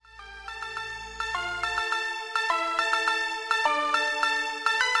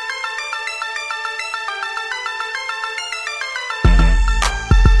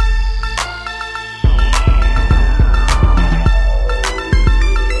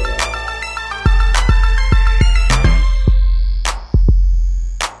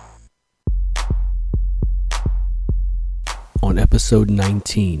episode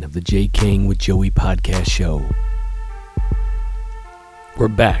 19 of the J. King with Joey podcast show. We're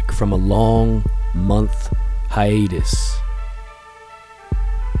back from a long month hiatus.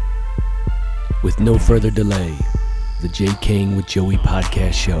 With no further delay, the J. King with Joey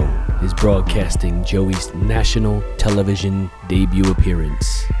podcast show is broadcasting Joey's national television debut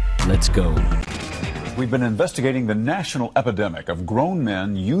appearance. Let's go. We've been investigating the national epidemic of grown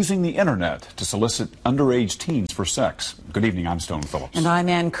men using the internet to solicit underage teens for sex. Good evening, I'm Stone Phillips. And I'm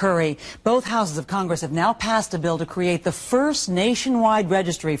Ann Curry. Both houses of Congress have now passed a bill to create the first nationwide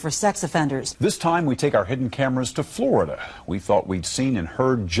registry for sex offenders. This time we take our hidden cameras to Florida. We thought we'd seen and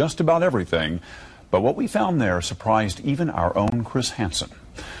heard just about everything, but what we found there surprised even our own Chris Hansen.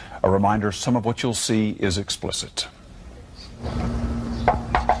 A reminder, some of what you'll see is explicit.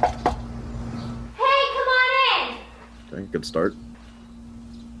 Good start.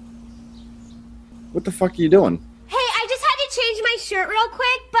 What the fuck are you doing? Hey, I just had to change my shirt real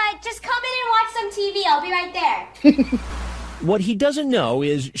quick, but just come in and watch some TV. I'll be right there. What he doesn't know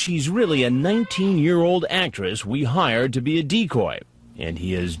is she's really a 19-year-old actress we hired to be a decoy, and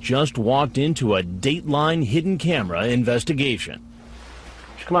he has just walked into a Dateline hidden camera investigation.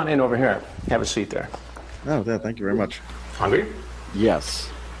 Come on in over here. Have a seat there. Oh, yeah, thank you very much. Hungry? Yes.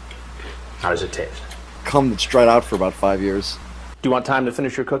 How does it taste? Cum that's dried out for about 5 years. Do you want time to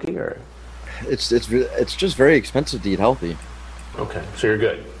finish your cookie, or? It's just very expensive to eat healthy. Okay, so you're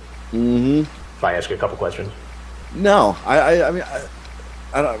good. Mm-hmm. If I ask you a couple questions. No, I mean,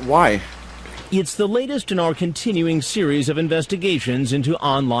 I don't, why? It's the latest in our continuing series of investigations into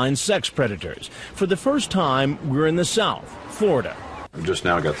online sex predators. For the first time, we're in the South, Florida. We've just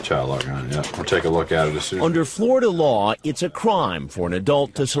now got the child lock on, yeah. We'll take a look at it as soon. Under Florida law, it's a crime for an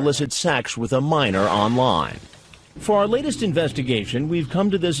adult to solicit sex with a minor online. For our latest investigation, we've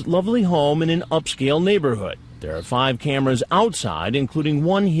come to this lovely home in an upscale neighborhood. There are 5 cameras outside, including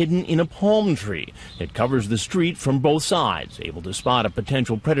one hidden in a palm tree. It covers the street from both sides, able to spot a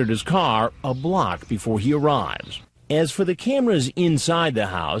potential predator's car a block before he arrives. As for the cameras inside the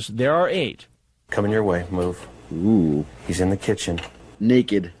house, there are 8. Coming your way, move. Ooh. He's in the kitchen.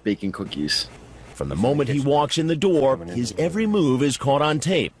 Naked baking cookies. From the moment he walks in the door, his every move is caught on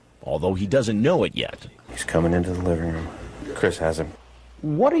tape, although he doesn't know it yet. He's coming into the living room. Chris has him.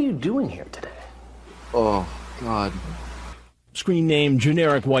 What are you doing here today? Oh, God. Screen name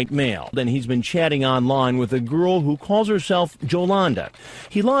generic white male. Then he's been chatting online with a girl who calls herself Jolanda.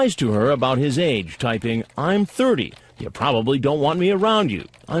 He lies to her about his age, typing, "I'm 30. You probably don't want me around you.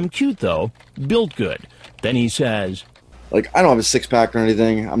 I'm cute, though. Built good." Then he says, Like, I don't have a six-pack or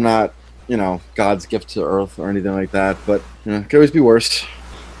anything. I'm not, God's gift to Earth or anything like that. But, it could always be worse.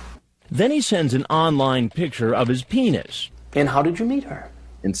 Then he sends an online picture of his penis. And how did you meet her?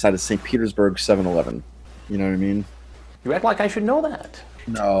 Inside of St. Petersburg 7-Eleven. You know what I mean? You act like I should know that.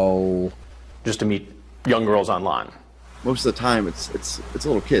 No. Just to meet young girls online. Most of the time, it's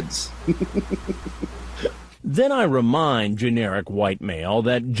little kids. Then I remind generic white male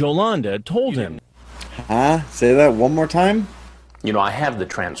that Jolanda told him. Huh? Say that one more time? I have the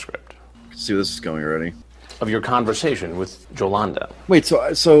transcript. See where this is going already. Of your conversation with Jolanda. Wait,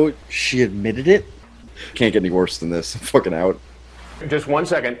 so she admitted it? Can't get any worse than this. I'm fucking out. Just 1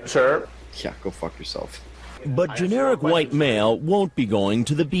 second, sir. Yeah, go fuck yourself. But generic white male won't be going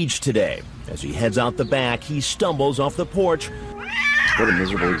to the beach today. As he heads out the back, he stumbles off the porch. What a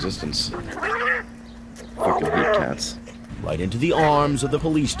miserable existence. Fucking hate cats. Right into the arms of the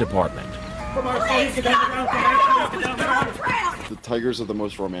police department. The tigers are the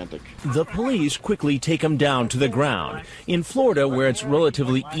most romantic. The police quickly take him down to the ground. In Florida, where it's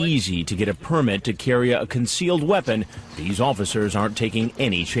relatively easy to get a permit to carry a concealed weapon, these officers aren't taking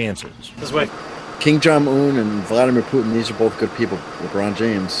any chances. This way. King Jong-un and Vladimir Putin, these are both good people. LeBron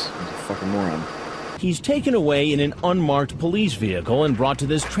James is a fucking moron. He's taken away in an unmarked police vehicle and brought to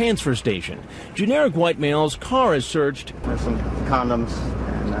this transfer station. Generic white male's car is searched. There's some condoms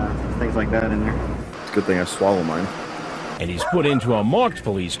and things like that in there. It's a good thing I swallow mine. And he's put into a marked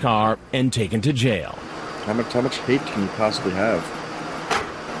police car and taken to jail. How much hate can you possibly have?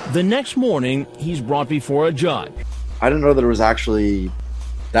 The next morning, he's brought before a judge. I didn't know that it was actually...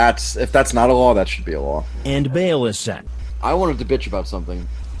 If that's not a law, that should be a law. And bail is set. I wanted to bitch about something.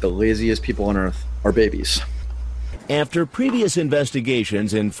 The laziest people on earth are babies. After previous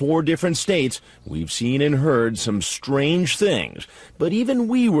investigations in 4 different states, we've seen and heard some strange things. But even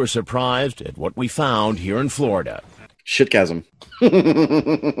we were surprised at what we found here in Florida. Shitgasm.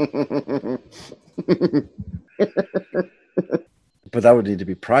 But that would need to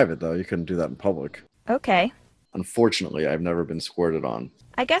be private, though. You couldn't do that in public. Okay. Unfortunately, I've never been squirted on.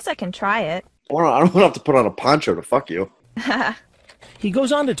 I guess I can try it. I don't want to have to put on a poncho to fuck you. He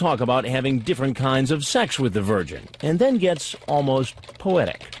goes on to talk about having different kinds of sex with the Virgin, and then gets almost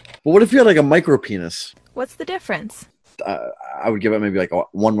poetic. But what if you had like a micro penis? What's the difference? I would give it maybe like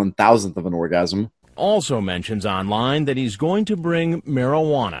 1/1000th of an orgasm. Also mentions online that he's going to bring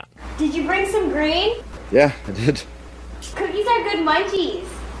marijuana. Did you bring some green? Yeah, I did. Cookies are good munchies.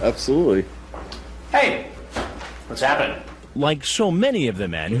 Absolutely. Hey, what's happening? Like so many of the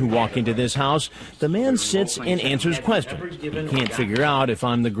men who walk into this house, the man sits and answers questions. He can't figure out if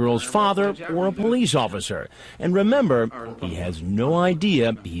I'm the girl's father or a police officer. And remember, he has no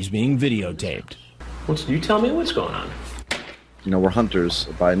idea he's being videotaped. You tell me what's going on. You know, we're hunters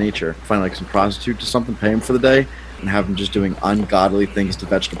by nature. Find like some prostitute or something, pay him for the day, and have him just doing ungodly things to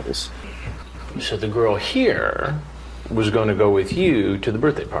vegetables. So the girl here was going to go with you to the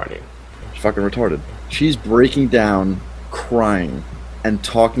birthday party. She's fucking retarded. She's breaking down, crying, and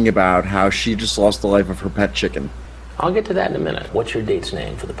talking about how she just lost the life of her pet chicken. I'll get to that in a minute. What's your date's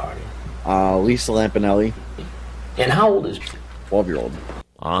name for the party? Lisa Lampanelli. And how old is she? 12-year-old.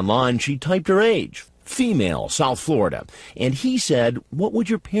 Online, she typed her age. Female, South Florida. And he said, what would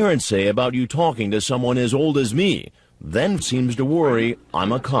your parents say about you talking to someone as old as me? Then seems to worry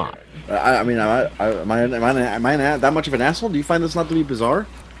I'm a cop. I mean, am I that much of an asshole? Do you find this not to be bizarre?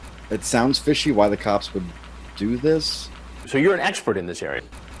 It sounds fishy why the cops would do this. So you're an expert in this area.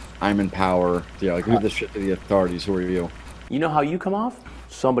 I'm in power. Yeah, like leave this shit to the authorities. Who are you? You know how you come off?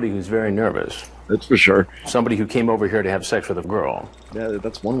 Somebody who's very nervous. That's for sure. Somebody who came over here to have sex with a girl. Yeah,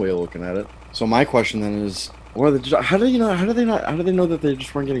 that's one way of looking at it. So my question then is, how do they know that they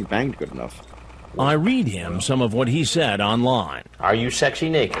just weren't getting banged good enough? I read him some of what he said online. Are you sexy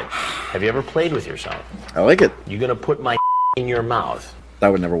naked? Have you ever played with yourself? I like it. You gonna put my in your mouth? That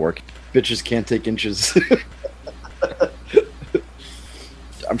would never work. Bitches can't take inches.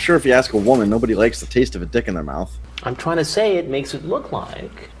 I'm sure if you ask a woman, nobody likes the taste of a dick in their mouth. I'm trying to say it makes it look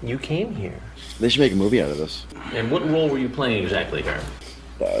like you came here. They should make a movie out of this. And what role were you playing exactly here?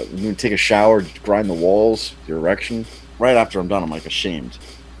 You take a shower, grind the walls, your erection. Right after I'm done, I'm like ashamed.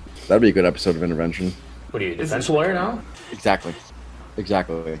 That'd be a good episode of Intervention. What are you, a defense lawyer now? Exactly.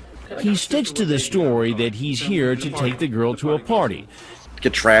 He sticks to the story that he's here to take the girl to a party.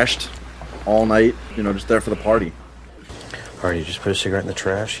 Get trashed all night, just there for the party. All right, you just put a cigarette in the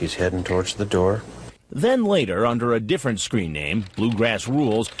trash. He's heading towards the door. Then later, under a different screen name, Bluegrass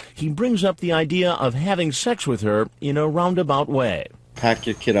Rules, he brings up the idea of having sex with her in a roundabout way. Pack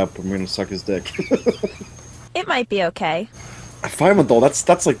your kid up, I'm gonna suck his dick. It might be okay. A 5-month-old, that's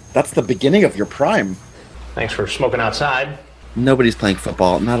the beginning of your prime. Thanks for smoking outside. Nobody's playing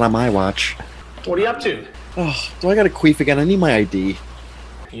football, not on my watch. What are you up to? Oh, do I gotta queef again? I need my ID.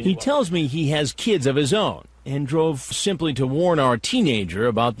 He tells me he has kids of his own and drove simply to warn our teenager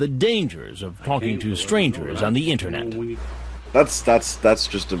about the dangers of talking to strangers on the internet. That's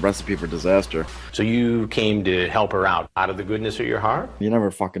just a recipe for disaster. So you came to help her out of the goodness of your heart? You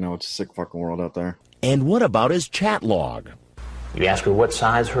never fucking know. It's a sick fucking world out there. And what about his chat log? You ask her what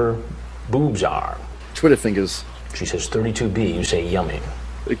size her boobs are. Twitter fingers. She says 32B. You say yummy.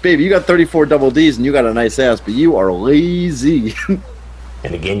 Like, baby, you got 34 double Ds and you got a nice ass, but you are lazy.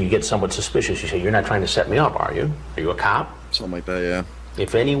 And again, you get somewhat suspicious. You say, you're not trying to set me up, are you? Are you a cop? Something like that, yeah.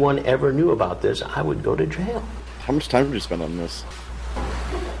 If anyone ever knew about this, I would go to jail. How much time did you spend on this?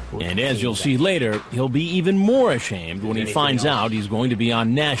 And as you'll see later, he'll be even more ashamed when he finds out he's going to be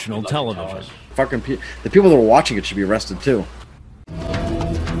on national television. Fucking the people that are watching it should be arrested too.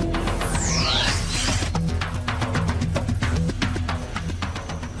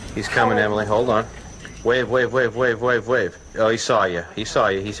 He's coming, Emily. Hold on. Wave, wave, wave, wave, wave, wave. Oh, he saw you. He's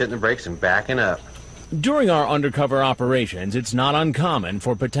hitting the brakes and backing up. During our undercover operations, it's not uncommon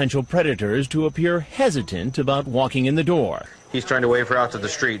for potential predators to appear hesitant about walking in the door. He's trying to wave her out to the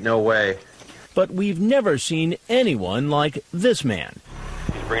street. No way. But we've never seen anyone like this man.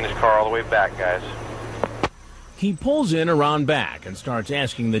 He's bringing his car all the way back, guys. He pulls in around back and starts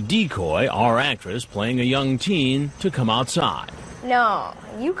asking the decoy, our actress playing a young teen, to come outside. No,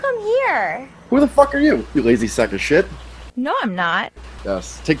 you come here. Who the fuck are you, you lazy sack of shit? No, I'm not.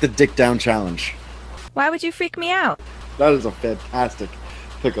 Yes, take the dick down challenge. Why would you freak me out? That is a fantastic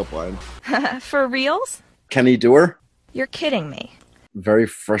pickup line. For reals? Can he do her? You're kidding me. Very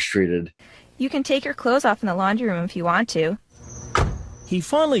frustrated. You can take your clothes off in the laundry room if you want to. He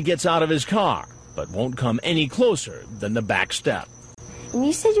finally gets out of his car, but won't come any closer than the back step. And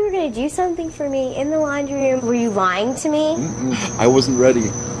you said you were going to do something for me in the laundry room. Were you lying to me? I wasn't ready.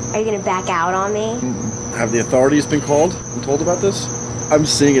 Are you going to back out on me? Have the authorities been called and told about this? I'm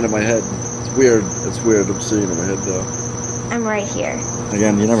seeing it in my head. It's weird. I'm seeing it in my head, though. I'm right here.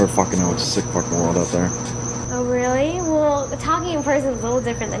 Again, you never fucking know. It's a sick fucking world out there. Oh, really? Well, talking in person is a little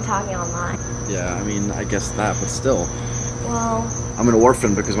different than talking online. Yeah, I mean, I guess that, but still. Well... I'm an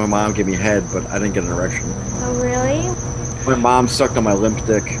orphan because my mom gave me head, but I didn't get an erection. Oh, really? My mom sucked on my limp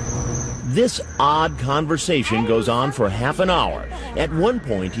dick. This odd conversation goes on for half an hour. At one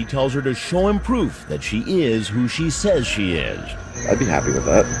point, he tells her to show him proof that she is who she says she is. I'd be happy with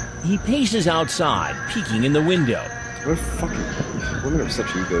that. He paces outside, peeking in the window. What fucking... Women have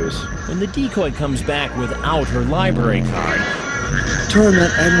such egos. When the decoy comes back without her library card... Turn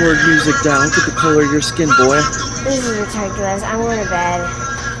that N-word music down. Look at the color of your skin, boy. This is ridiculous. I'm going to bed.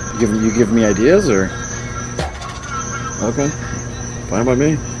 You give me ideas, or...? Okay. Fine by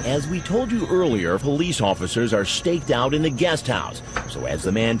me. As we told you earlier, police officers are staked out in the guest house. So as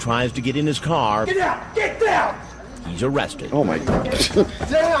the man tries to get in his car... Get down! Get down! He's arrested. Oh my God.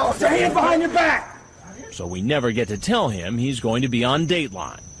 Down! Stand behind your back! So we never get to tell him he's going to be on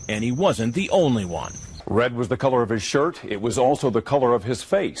Dateline. And he wasn't the only one. Red was the color of his shirt. It was also the color of his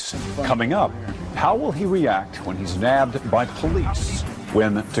face. Coming up, how will he react when he's nabbed by police?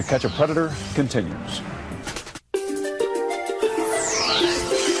 When To Catch a Predator continues.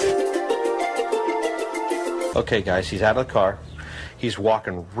 Okay, guys, he's out of the car. He's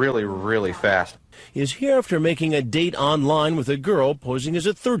walking really, really fast. Is here after making a date online with a girl posing as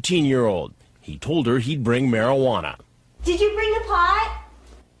a 13-year-old. He told her he'd bring marijuana. Did you bring the pot?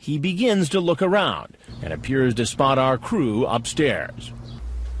 He begins to look around and appears to spot our crew upstairs.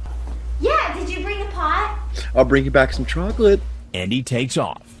 Yeah, did you bring the pot? I'll bring you back some chocolate. And he takes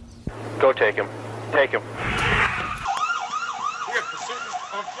off. Go take him. Take him.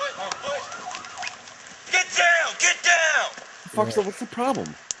 Get down! Get down! What's the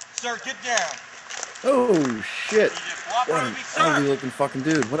problem? Sir, get down. Oh, shit. Walk What over an me, sir. ugly looking fucking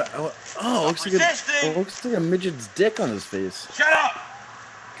dude. Looks like a midget's dick on his face. Shut up!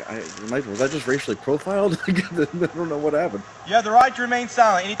 Was that just racially profiled? I don't know what happened. You have the right to remain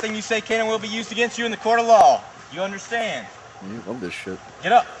silent. Anything you say can and will be used against you in the court of law. You understand? You love this shit.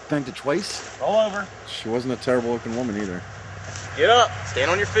 Get up. Banged it twice. Roll over. She wasn't a terrible looking woman either. Get up.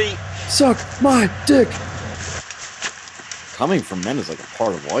 Stand on your feet. Suck my dick. Coming from men is like a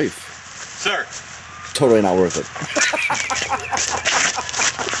part of life. Sir. Totally not worth it.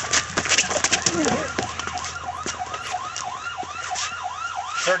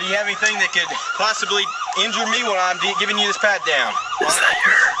 Sir, do you have anything that could possibly injure me when I'm giving you this pat down? Is that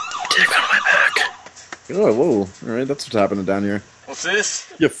your dick on my back? Oh, whoa. All right, that's what's happening down here. What's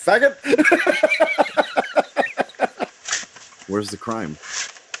this? You faggot. Where's the crime?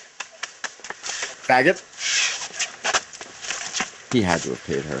 Faggot. He had to have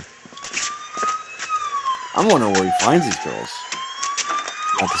paid her. I'm wondering where he finds these girls.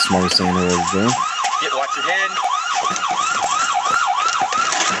 Not the smartest thing in the world to do. Watch your head.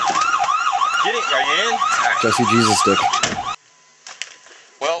 Get it? Are you in? Jesse Jesus dick.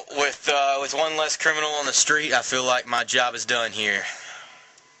 Well, with one less criminal on the street, I feel like my job is done here.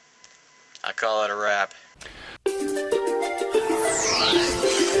 I call it a wrap.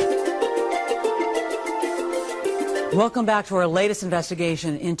 Welcome back to our latest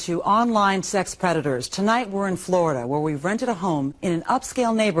investigation into online sex predators. Tonight we're in Florida, where we've rented a home in an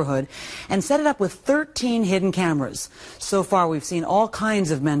upscale neighborhood and set it up with 13 hidden cameras. So far we've seen all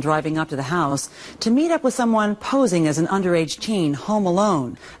kinds of men driving up to the house to meet up with someone posing as an underage teen home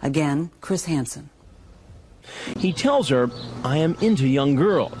alone. Again, Chris Hansen. He tells her, I am into young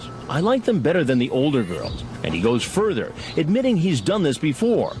girls. I like them better than the older girls. And he goes further, admitting he's done this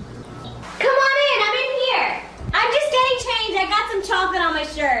before. Come on in, I'm in here. I'm just getting changed. I got some chocolate on my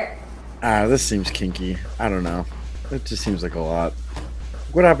shirt. This seems kinky. I don't know. It just seems like a lot.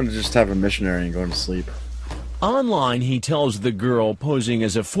 What happened to just have a missionary and going to sleep? Online, he tells the girl posing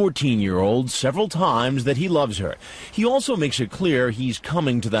as a 14-year-old several times that he loves her. He also makes it clear he's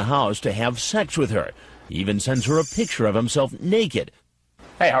coming to the house to have sex with her. He even sends her a picture of himself naked.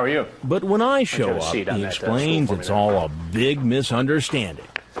 Hey, how are you? But when I show up, he explains it's all a big misunderstanding.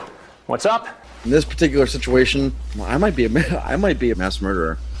 What's up? In this particular situation, well, I might be a mass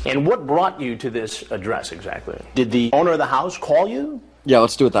murderer. And what brought you to this address exactly? Did the owner of the house call you? Yeah,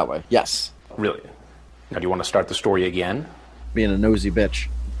 let's do it that way. Yes. Really? Now, do you want to start the story again? Being a nosy bitch.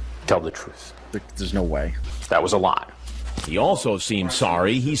 Tell the truth. There's no way. That was a lie. He also seems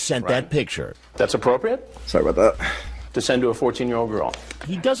sorry he sent that picture. That's appropriate? Sorry about that. To send to a 14-year-old girl.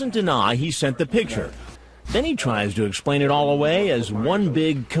 He doesn't deny he sent the picture. Then he tries to explain it all away as one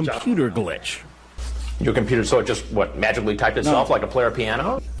big computer glitch. Your computer, so it just, magically typed itself like a player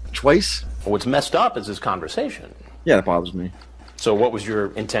piano? Twice? What's messed up is this conversation. Yeah, that bothers me. So what was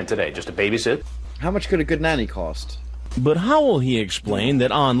your intent today? Just to babysit? How much could a good nanny cost? But how will he explain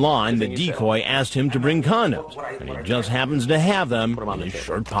that online the decoy asked him to bring condoms, and he just happens to have them in his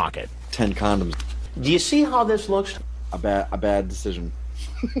shirt pocket? 10 condoms. Do you see how this looks? A bad decision.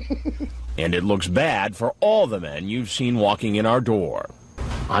 And it looks bad for all the men you've seen walking in our door.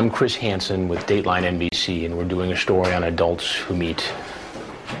 I'm Chris Hansen with Dateline NBC, and we're doing a story on adults who meet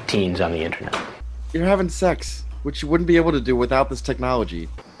teens on the internet. You're having sex, which you wouldn't be able to do without this technology.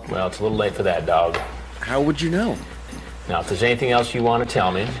 Well, it's a little late for that, dog. How would you know? Now, if there's anything else you want to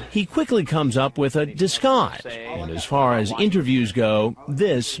tell me... He quickly comes up with a disguise. And as far as interviews go,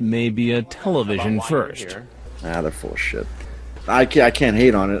 this may be a television first. They're full of shit. I can't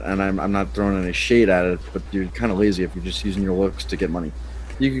hate on it, and I'm not throwing any shade at it, but you're kind of lazy if you're just using your looks to get money.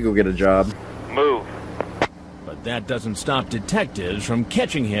 You could go get a job. Move. But that doesn't stop detectives from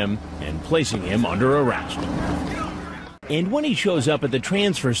catching him and placing him under arrest. And when he shows up at the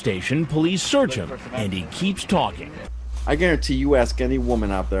transfer station, police search him, and he keeps talking. I guarantee you ask any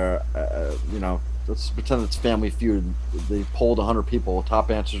woman out there, let's pretend it's Family Feud. They polled 100 people,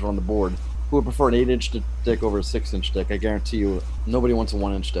 top answers on the board. Who would prefer an 8-inch dick over a 6-inch dick? I guarantee you, nobody wants a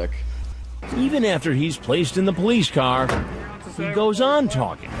 1-inch dick. Even after he's placed in the police car, he goes on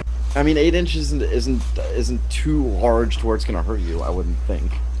talking. I mean, 8 inches isn't too large to where it's going to hurt you, I wouldn't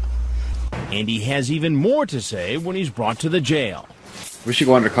think. And he has even more to say when he's brought to the jail. We should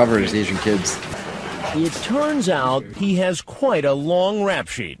go undercover as Asian kids. It turns out he has quite a long rap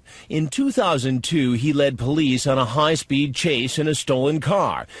sheet. In 2002, he led police on a high-speed chase in a stolen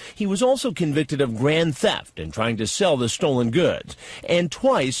car. He was also convicted of grand theft and trying to sell the stolen goods. And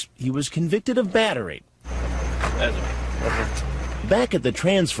twice, he was convicted of battery. Back at the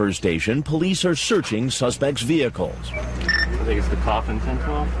transfer station, police are searching suspects' vehicles. I think it's the Coffin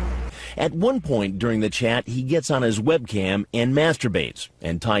 1012. At one point during the chat, he gets on his webcam and masturbates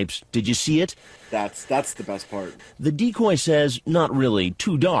and types, "Did you see it?" That's the best part. The decoy says, "Not really,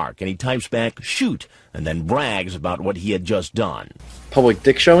 too dark," and he types back, "Shoot," and then brags about what he had just done. Public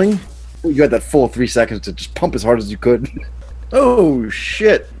dick showing? You had that full 3 seconds to just pump as hard as you could. Oh,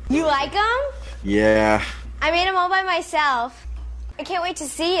 shit. You like them? Yeah. I made them all by myself. I can't wait to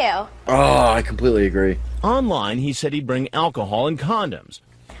see you. Oh, I completely agree. Online, he said he'd bring alcohol and condoms.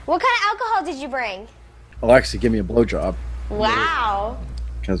 What kind of alcohol did you bring? Alexa, give me a blowjob. Wow.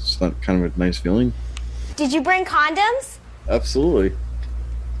 That's kind of a nice feeling. Did you bring condoms? Absolutely.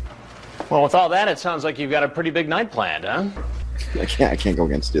 Well, with all that, it sounds like you've got a pretty big night planned, huh? I can't go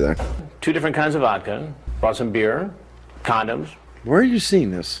against you there. 2 different kinds of vodka, brought some beer, condoms. Where are you seeing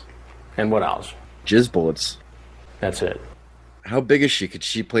this? And what else? Jizz bullets. That's it. How big is she? Could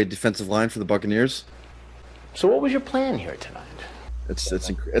she play defensive line for the Buccaneers? So what was your plan here tonight?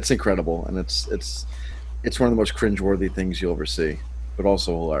 It's incredible, and it's one of the most cringeworthy things you'll ever see, but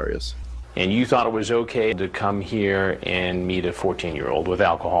also hilarious. And you thought it was okay to come here and meet a 14-year-old with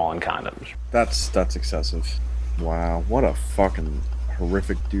alcohol and condoms? That's excessive. Wow, what a fucking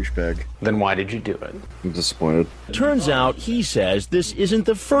horrific douchebag. Then why did you do it? I'm disappointed. Turns out he says this isn't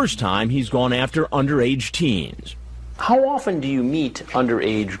the first time he's gone after underage teens. How often do you meet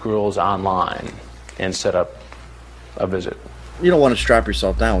underage girls online and set up a visit? You don't want to strap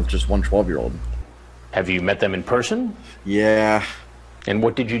yourself down with just one 12-year-old. Have you met them in person? Yeah. And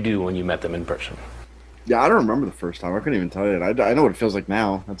what did you do when you met them in person? Yeah, I don't remember the first time. I couldn't even tell you. I know what it feels like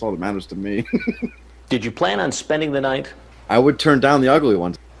now. That's all that matters to me. Did you plan on spending the night? I would turn down the ugly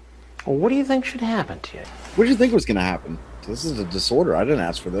ones. Well, what do you think should happen to you? What did you think was going to happen? This is a disorder. I didn't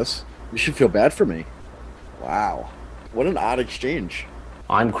ask for this. You should feel bad for me. Wow. What an odd exchange.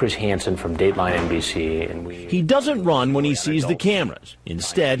 I'm Chris Hansen from Dateline NBC, and He doesn't run when he sees the cameras.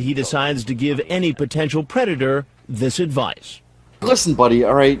 Instead, he decides to give any potential predator this advice. Listen, buddy,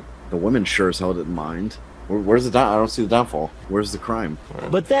 all right? The women sure as hell didn't mind. Where's the I don't see the downfall. Where's the crime?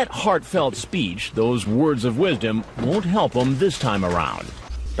 But that heartfelt speech, those words of wisdom, won't help him this time around.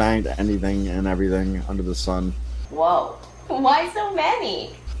 Banged anything and everything under the sun. Whoa. Why so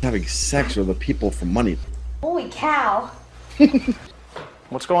many? Having sex with the people for money. Holy cow.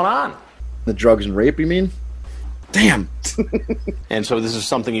 What's going on? The drugs and rape, you mean? Damn! And so this is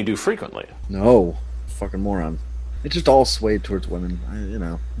something you do frequently? No. Fucking moron. It just all swayed towards women.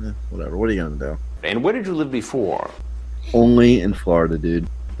 Whatever. What are you gonna do? And where did you live before? Only in Florida, dude.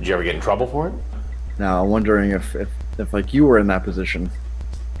 Did you ever get in trouble for it? Now, I'm wondering if like you were in that position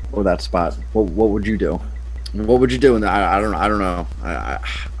or that spot, what would you do? What would you do? And I don't know.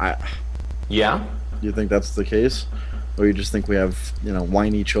 Yeah? You think that's the case? Or you just think we have,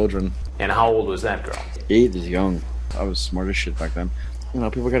 whiny children? And how old was that girl? 8 is young. I was smart as shit back then.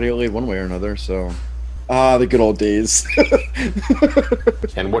 People gotta get laid one way or another, so... the good old days.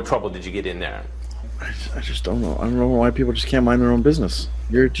 And what trouble did you get in there? I just don't know. I don't know why people just can't mind their own business.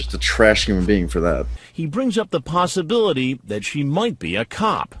 You're just a trash human being for that. He brings up the possibility that she might be a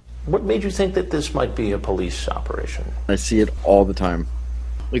cop. What made you think that this might be a police operation? I see it all the time.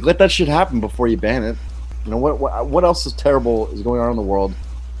 Like, let that shit happen before you ban it. You know, what else is terrible is going on in the world?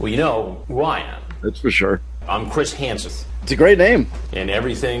 Well, you know who I am. That's for sure. I'm Chris Hansen. It's a great name. And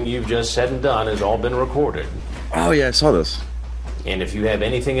everything you've just said and done has all been recorded. Oh, yeah, I saw this. And if you have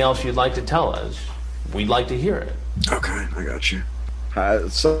anything else you'd like to tell us, we'd like to hear it. Okay, I got you.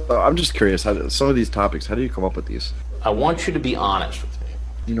 So I'm just curious, some of these topics, how do you come up with these? I want you to be honest with me.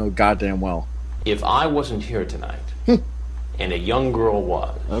 You know goddamn well. If I wasn't here tonight, and a young girl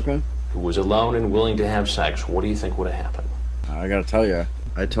was, who was alone and willing to have sex, what do you think would have happened? I gotta tell you,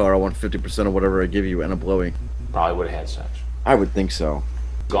 I'd tell her I want 50% of whatever I give you and a blowy. Probably would have had sex. I would think so.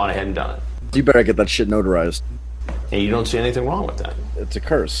 Gone ahead and done it. You better get that shit notarized. And you don't see anything wrong with that. It's a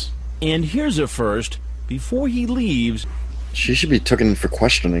curse. And here's a first. Before he leaves... She should be taken in for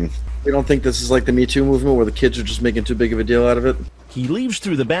questioning. You don't think this is like the Me Too movement where the kids are just making too big of a deal out of it? He leaves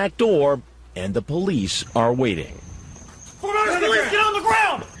through the back door, and the police are waiting. Police, get on the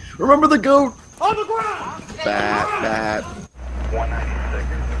ground! Remember the goat? On the ground! Bat.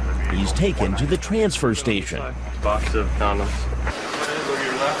 He's taken to the transfer station. Box of condoms.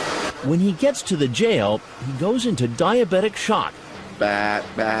 When he gets to the jail, he goes into diabetic shock.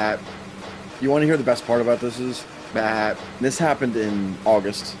 Bat. You want to hear the best part about this is? Bat. This happened in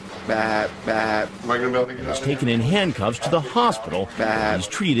August. Bat. Am I going to be able to get out? He's taken in handcuffs to the hospital. He's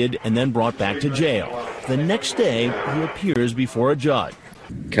treated and then brought back to jail. The next day, he appears before a judge.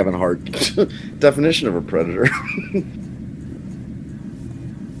 Kevin Hart. Definition of a predator.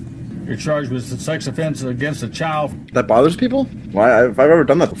 You're charged with a sex offense against a child. That bothers people? Why? If I've ever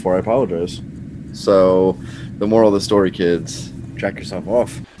done that before, I apologize. So, the moral of the story, kids, jack yourself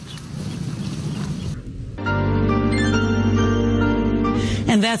off.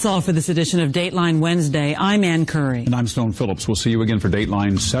 And that's all for this edition of Dateline Wednesday. I'm Ann Curry. And I'm Stone Phillips. We'll see you again for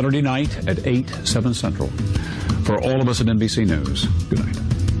Dateline Saturday night at 8, 7 Central. For all of us at NBC News, good night.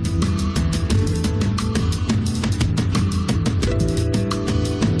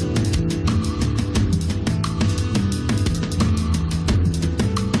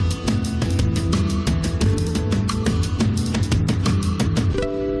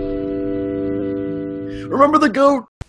 Remember the goat?